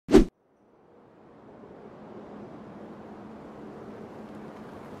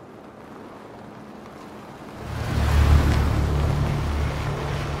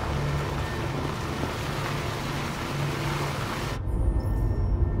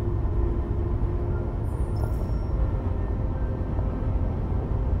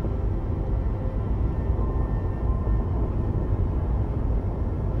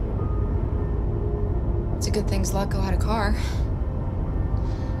a good thing Zlatko had a car.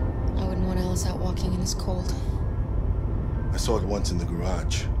 I wouldn't want Alice out walking in this cold. I saw it once in the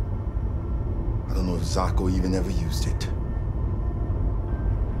garage. I don't know if Zlatko even ever used it.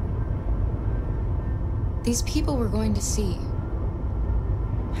 These people we're going to see,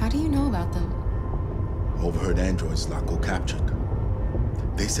 how do you know about them? Overheard androids Zlatko captured.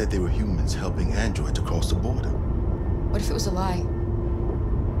 They said they were humans helping androids across the border. What if it was a lie?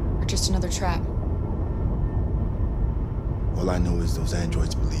 Or just another trap? All I know is those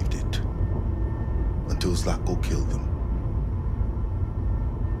androids believed it. Until Zlatko killed them.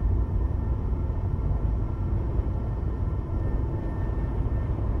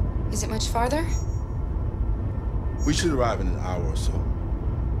 Is it much farther? We should arrive in an hour or so.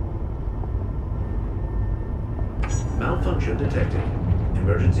 Malfunction detected.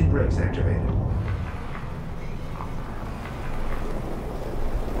 Emergency brakes activated.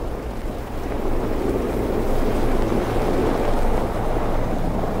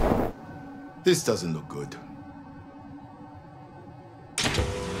 This doesn't look good.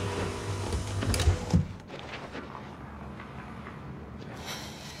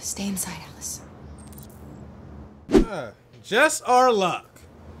 Stay inside, Alice. Just our luck.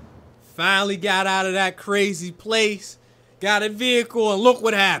 Finally got out of that crazy place, got a vehicle, and look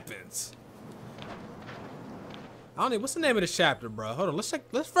what happens. I don't know, what's the name of this chapter, bro? Hold on, let's check.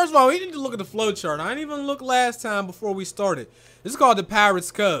 First of all, we need to look at the flow chart. I didn't even look last time before we started. This is called the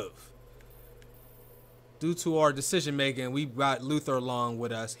Pirate's Cove. Due to our decision making, we got Luther along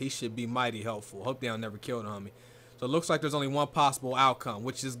with us. He should be mighty helpful. Hope they don't never kill the homie. So it looks like there's only one possible outcome,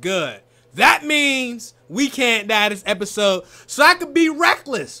 which is good. That means we can't die this episode, so I could be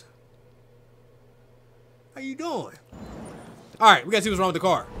reckless. How you doing? All right, we gotta see what's wrong with the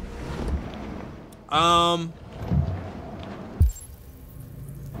car.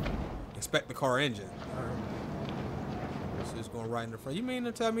 Inspect the car engine. All right. This is going right in the front. You mean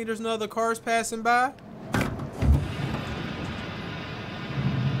to tell me there's no other cars passing by?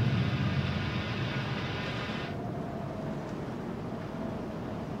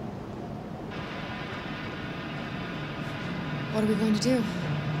 What are we going to do?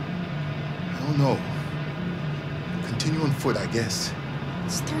 I don't know. Continue on foot, I guess.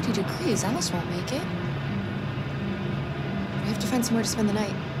 It's 30 degrees. Alice won't make it. We have to find somewhere to spend the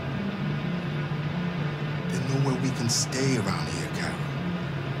night. There's nowhere we can stay around here, Carol.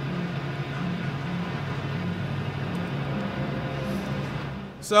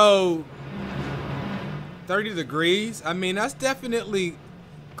 So, 30 degrees? I mean, that's definitely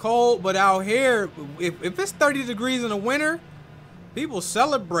cold, but out here, if it's 30 degrees in the winter, people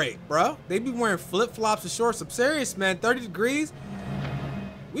celebrate, bro. They be wearing flip-flops and shorts. I'm serious, man. 30 degrees?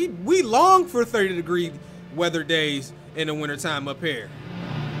 We long for 30-degree weather days in the wintertime up here.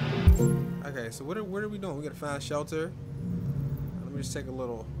 Okay, so what are we doing? We gotta find shelter. Let me just take a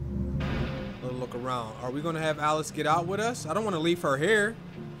little look around. Are we gonna have Alice get out with us? I don't want to leave her here.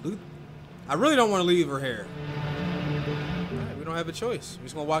 I really don't want to leave her here. All right, we don't have a choice. We're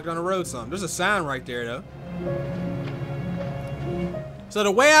just gonna walk down the road some. There's a sign right there, though. So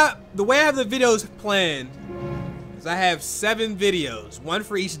the way I have the videos planned is I have 7 videos, one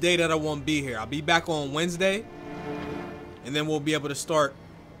for each day that I won't be here. I'll be back on Wednesday, and then we'll be able to start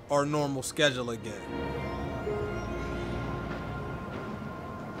our normal schedule again.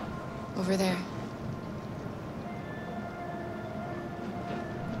 Over there.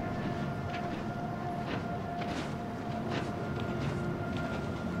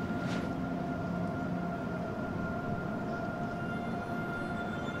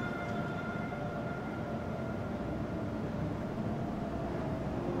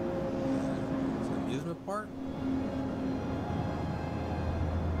 Park?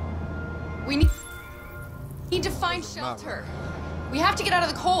 We need to find shelter. We have to get out of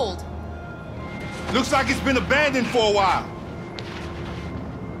the cold. Looks like it's been abandoned for a while.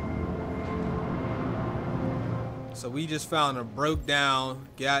 So we just found a broke down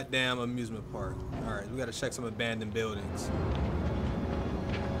goddamn amusement park. All right, we gotta check some abandoned buildings.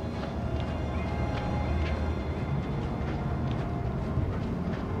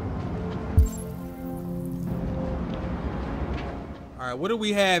 All right, what do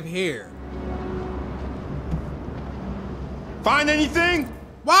we have here? Find anything?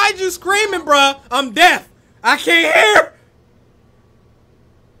 Why'd you screaming, bruh? I'm deaf. I can't hear.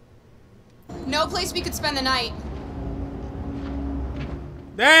 No place we could spend the night.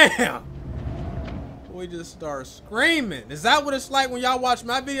 Damn. We just start screaming. Is that what it's like when y'all watch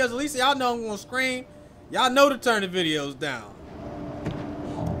my videos? At least y'all know I'm gonna scream. Y'all know to turn the videos down.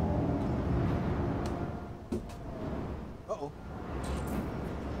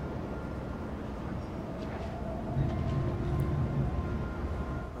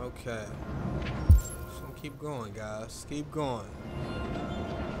 Okay. Just gonna keep going, guys. Keep going.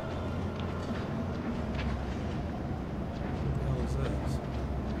 What the hell is this?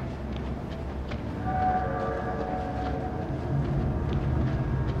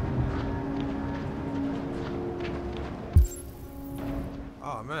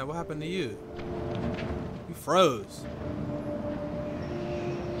 Oh man, what happened to you? You froze.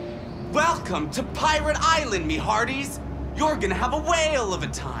 Welcome to Pirate Island, me hearties. You're gonna have a whale of a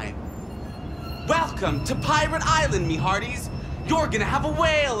time. Welcome to Pirate Island, me hearties. You're gonna have a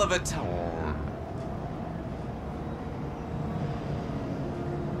whale of a time.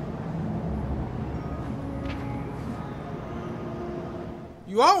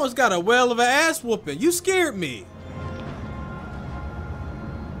 You almost got a whale of an ass whooping. You scared me.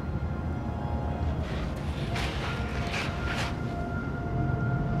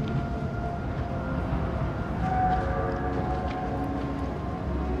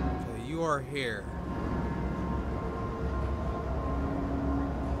 Okay, you are here.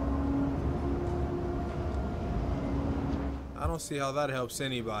 I don't see how that helps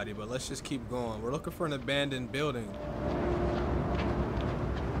anybody, but let's just keep going. We're looking for an abandoned building.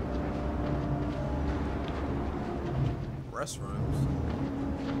 Restrooms.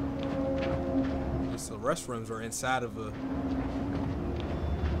 So restrooms are inside of a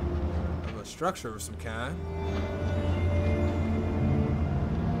structure of some kind.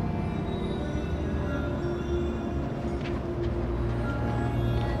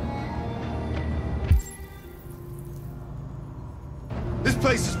 This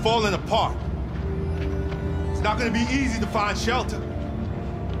place is falling apart. It's not gonna be easy to find shelter.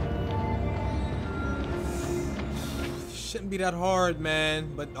 Shouldn't be that hard,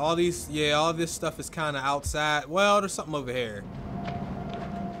 man. But all these, yeah, all this stuff is kind of outside. Well, there's something over here.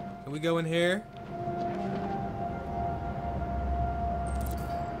 Can we go in here?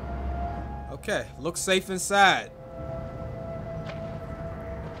 Okay, looks safe inside.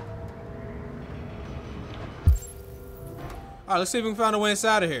 All right, let's see if we can find a way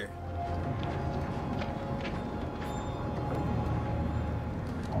inside of here.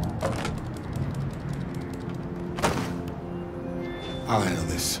 I'll handle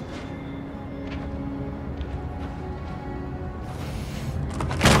this.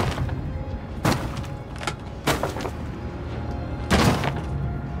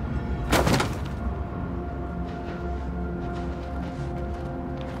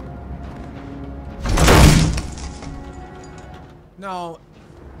 Now,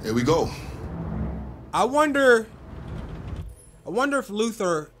 Here we go. I wonder if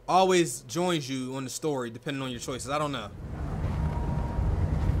Luther always joins you on the story, depending on your choices. I don't know.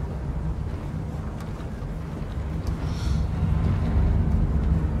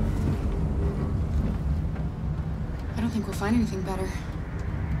 I don't think we'll find anything better.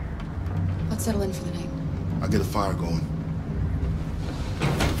 Let's settle in for the night. I'll get a fire going.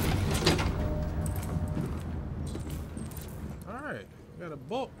 Alright, we got a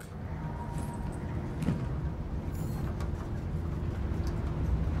book.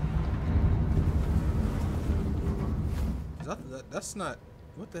 That's not...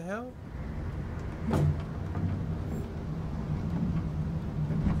 What the hell?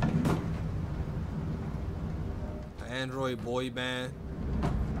 Android boy band.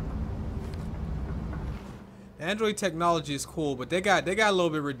 Android technology is cool, but they got a little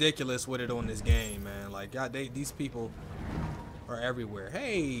bit ridiculous with it on this game, man. Like, God, these people are everywhere.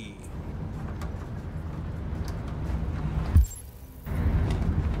 Hey.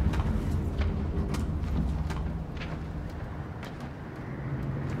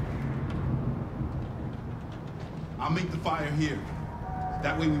 I'll make the fire here.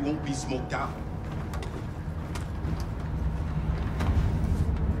 That way we won't be smoked out.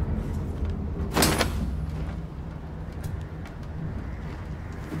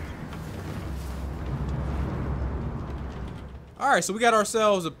 Alright, so we got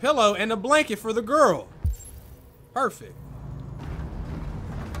ourselves a pillow and a blanket for the girl. Perfect.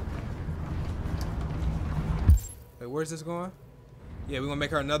 Wait, where's this going? Yeah, we're gonna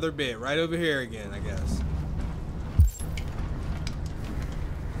make her another bed right over here again, I guess.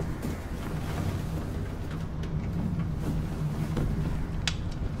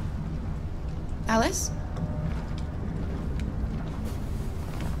 Alice?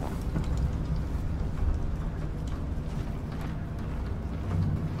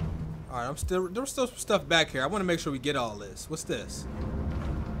 Alright, there's still some stuff back here. I want to make sure we get all this. What's this?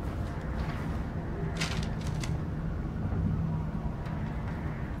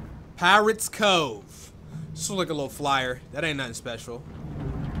 Pirates Cove. This looks like a little flyer. That ain't nothing special.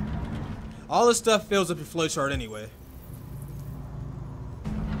 All this stuff fills up your flowchart anyway.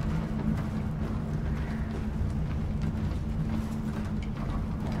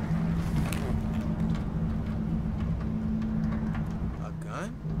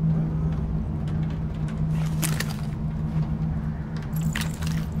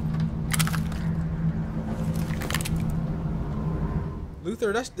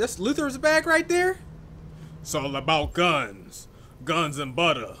 Luther, that's Luther's bag right there? It's all about guns. Guns and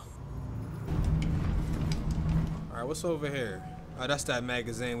butter. Alright, what's over here? Oh, that's that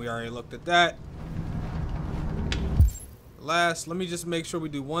magazine. We already looked at that. Last, let me just make sure we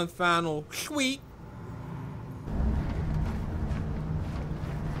do one final tweet.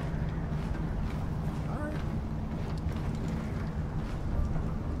 Alright.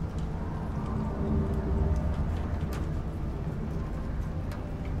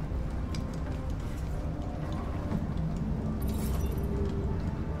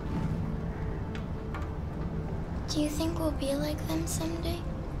 Do you think we'll be like them someday?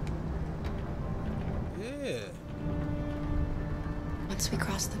 Yeah. Once we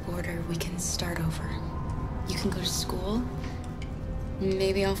cross the border, we can start over. You can go to school.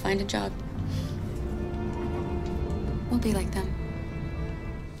 Maybe I'll find a job. We'll be like them.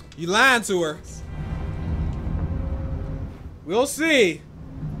 You lying to her. We'll see.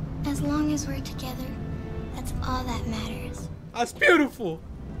 As long as we're together, that's all that matters. That's beautiful.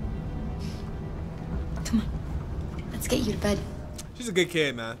 Come on. Let's get you to bed. She's a good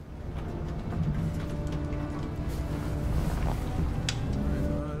kid, man.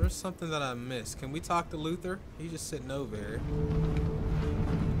 There's something that I missed. Can we talk to Luther? He's just sitting over here.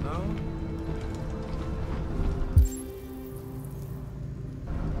 No?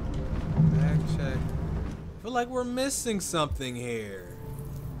 Back check. I feel like we're missing something here.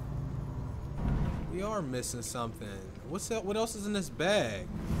 We are missing something. What's that? What else is in this bag?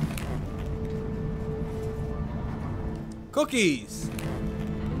 Cookies.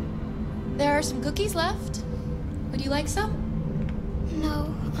 There are some cookies left. Would you like some?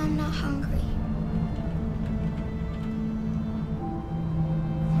 No, I'm not hungry.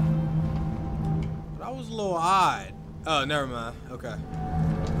 That was a little odd. Oh, never mind. Okay.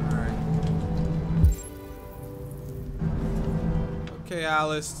 Alright. Okay,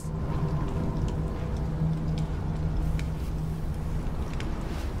 Alice.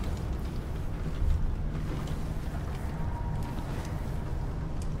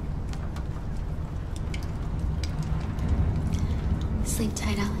 Sleep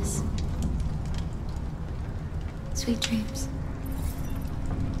tight, Alice. Sweet dreams.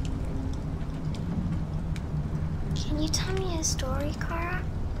 Can you tell me a story, Kara?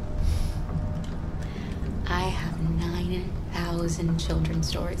 I have 9,000 children's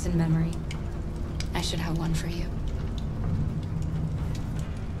stories in memory. I should have one for you.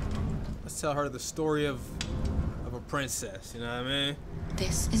 Let's tell her the story of a princess, you know what I mean?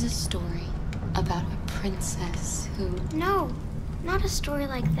 This is a story about a princess who... No, not a story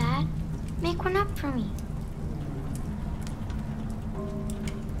like that. Make one up for me.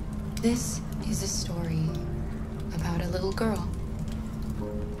 This is a story about a little girl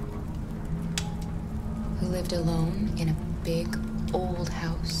who lived alone in a big old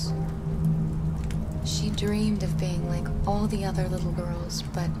house. She dreamed of being like all the other little girls,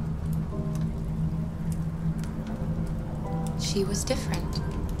 but she was different.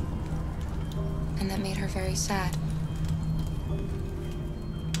 And that made her very sad.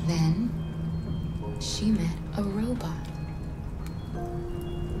 Then she met a robot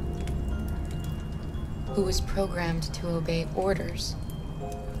who was programmed to obey orders,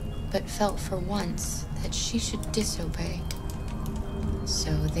 but felt for once that she should disobey.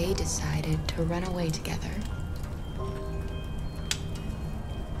 So they decided to run away together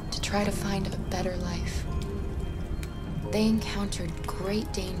to try to find a better life. They encountered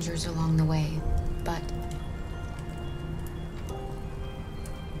great dangers along the way, but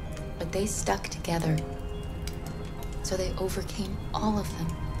they stuck together, so they overcame all of them.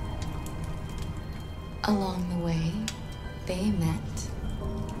 Along the way, they met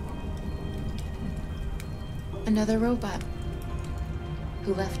another robot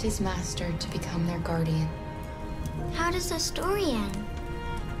who left his master to become their guardian. How does the story end?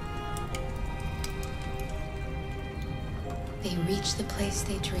 They reach the place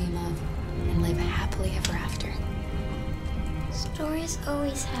they dream of and live happily ever after. Stories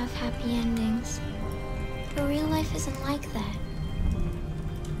always have happy endings, but real life isn't like that.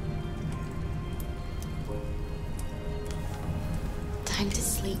 Time to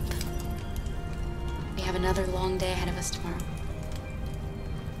sleep. We have another long day ahead of us tomorrow.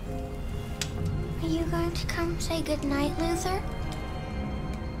 Are you going to come say goodnight, Luther?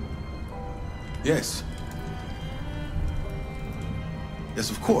 Yes. Yes,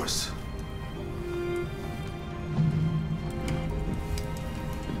 of course.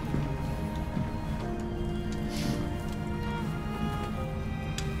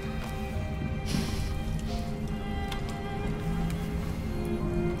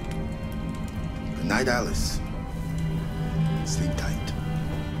 Good night, Alice. Sleep tight.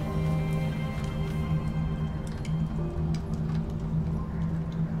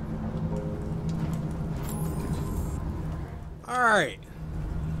 Alright.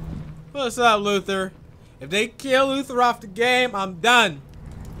 What's up, Luther? If they kill Luther off the game, I'm done.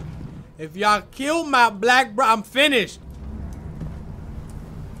 If y'all kill my black bro, I'm finished.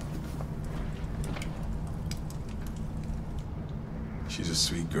 She's a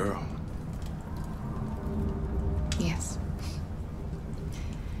sweet girl. Yes.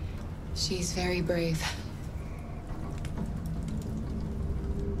 She's very brave.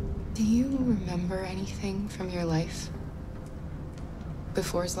 Do you remember anything from your life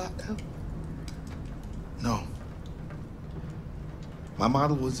before Zlatko? No. My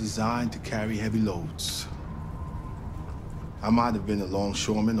model was designed to carry heavy loads. I might have been a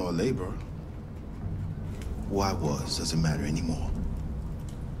longshoreman or a laborer. Who I was doesn't matter anymore.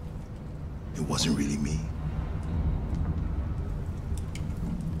 It wasn't really me.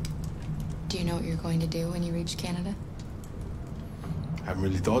 Do you know what you're going to do when you reach Canada? I haven't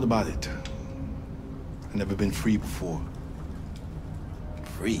really thought about it. I've never been free before.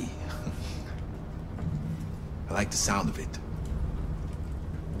 Free? I like the sound of it.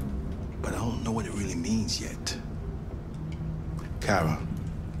 But I don't know what it really means yet. Kara,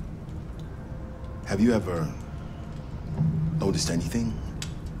 have you ever noticed anything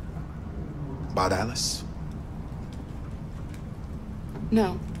about Alice?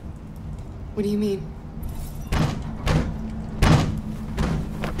 No. What do you mean?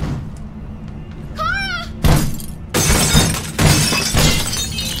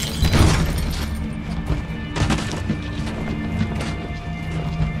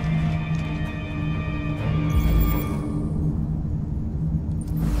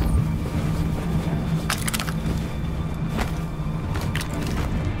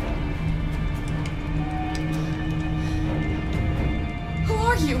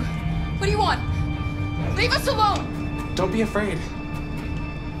 Don't be afraid.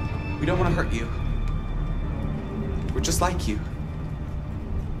 We don't want to hurt you. We're just like you.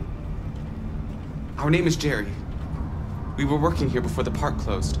 Our name is Jerry. We were working here before the park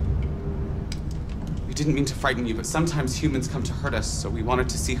closed. We didn't mean to frighten you, but sometimes humans come to hurt us, so we wanted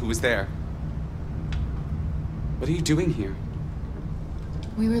to see who was there. What are you doing here?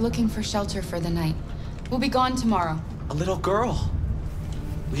 We were looking for shelter for the night. We'll be gone tomorrow. A little girl.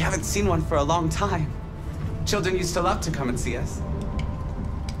 We haven't seen one for a long time. Children used to love to come and see us.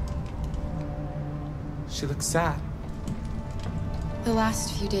 She looks sad. The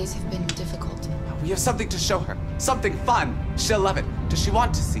last few days have been difficult. We have something to show her. Something fun. She'll love it. Does she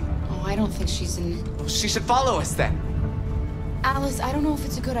want to see? Oh, I don't think she's in... Well, she should follow us then. Alice, I don't know if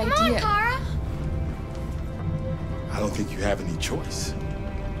it's a good idea. Come on, Kara. I don't think you have any choice.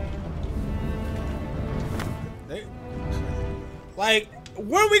 Like,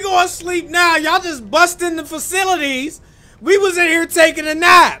 where we going to sleep now? Y'all just bust in the facilities. We was in here taking a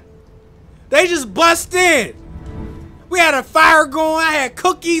nap. They just bust in. We had a fire going. I had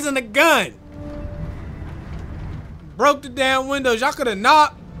cookies and a gun. Broke the damn windows. Y'all could have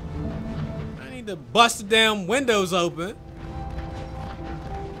knocked. I need to bust the damn windows open.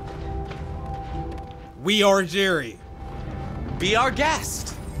 We are Jerry. Be our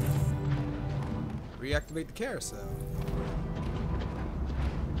guest. Reactivate the carousel.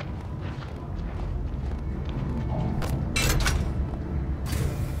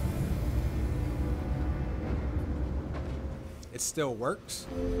 It still works.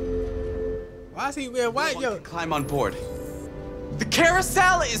 Why is he? Why, yo? Climb on board. The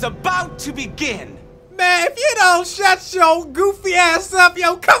carousel is about to begin. Man, if you don't shut your goofy ass up,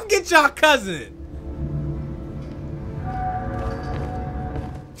 yo, come get your cousin.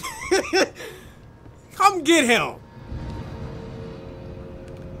 Come get him.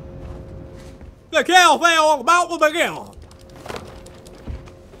 The carousel is about to begin.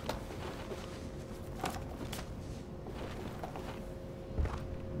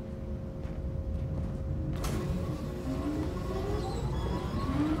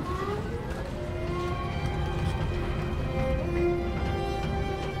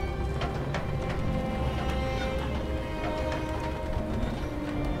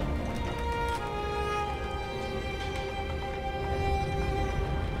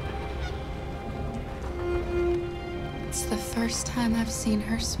 First time I've seen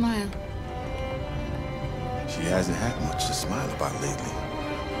her smile. She hasn't had much to smile about lately.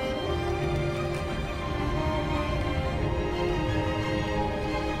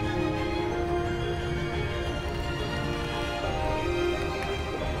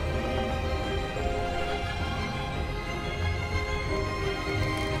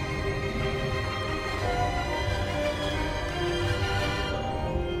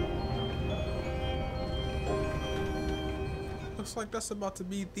 Looks like that's about to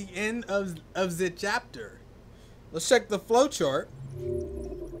be the end of the chapter. Let's check the flow chart.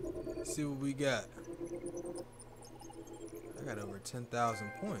 See what we got. I got over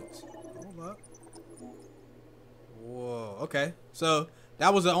 10,000 points. Hold up. Whoa. Okay. So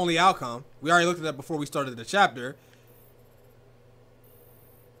that was the only outcome. We already looked at that before we started the chapter.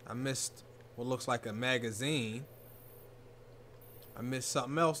 I missed what looks like a magazine. I missed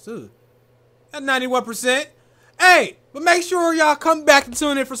something else too. At 91%. Hey, but make sure y'all come back and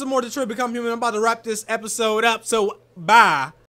tune in for some more Detroit Become Human. I'm about to wrap this episode up. So bye.